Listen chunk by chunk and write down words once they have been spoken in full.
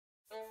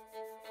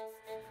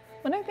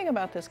When I think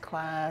about this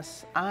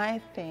class,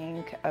 I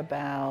think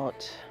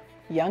about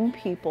young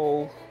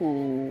people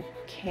who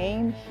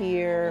came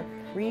here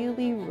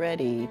really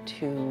ready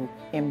to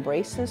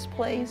embrace this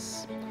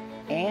place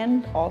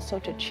and also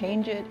to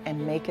change it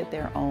and make it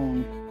their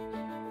own.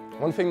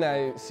 One thing that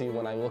I see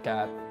when I look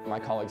at my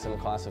colleagues in the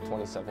class of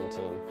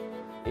 2017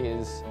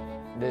 is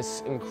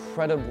this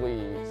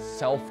incredibly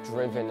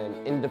self-driven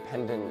and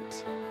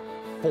independent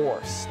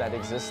force that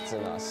exists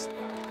in us.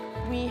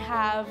 We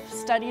have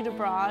studied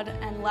abroad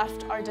and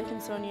left our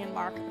Dickinsonian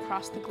mark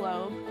across the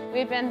globe.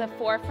 We've been the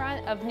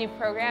forefront of new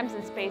programs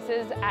and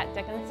spaces at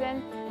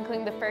Dickinson,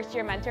 including the First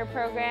Year Mentor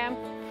Program,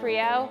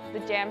 CREO, the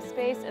Jam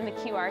Space, and the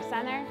QR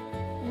Center.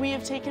 We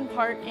have taken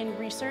part in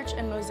research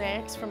and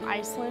mosaics from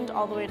Iceland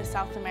all the way to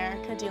South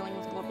America dealing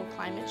with global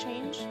climate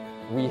change.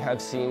 We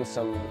have seen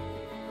some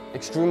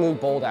extremely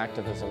bold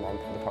activism on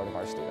the part of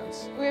our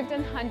students. We've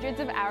done hundreds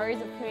of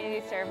hours of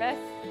community service.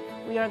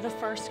 We are the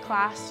first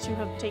class to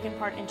have taken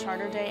part in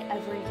Charter Day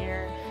every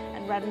year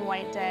and Red and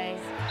White Day.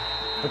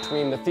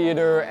 Between the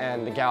theater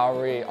and the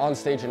gallery, on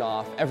stage and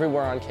off,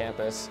 everywhere on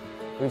campus,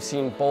 we've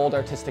seen bold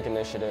artistic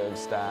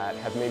initiatives that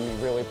have made me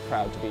really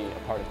proud to be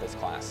a part of this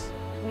class.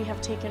 We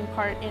have taken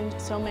part in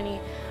so many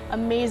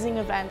amazing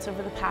events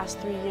over the past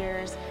 3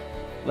 years.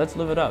 Let's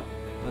live it up.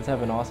 Let's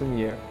have an awesome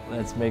year.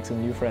 Let's make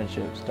some new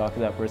friendships. Talk to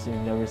that person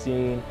you've never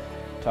seen.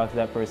 Talk to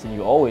that person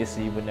you always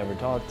see but never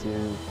talk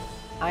to.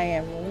 I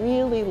am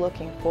really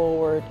looking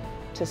forward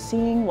to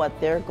seeing what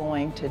they're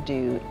going to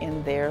do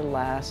in their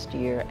last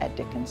year at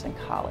Dickinson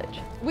College.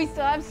 We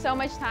still have so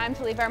much time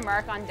to leave our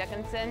mark on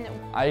Dickinson.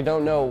 I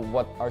don't know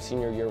what our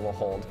senior year will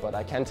hold, but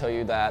I can tell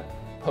you that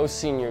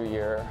post-senior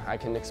year, I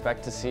can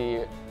expect to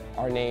see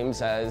our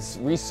names as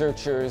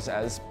researchers,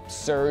 as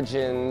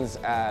surgeons,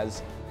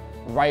 as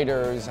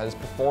writers, as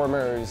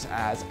performers,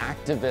 as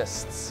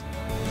activists.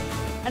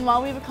 And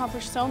while we've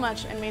accomplished so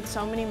much and made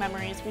so many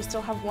memories, we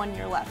still have 1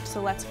 year left,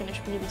 so let's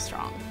finish really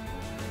strong.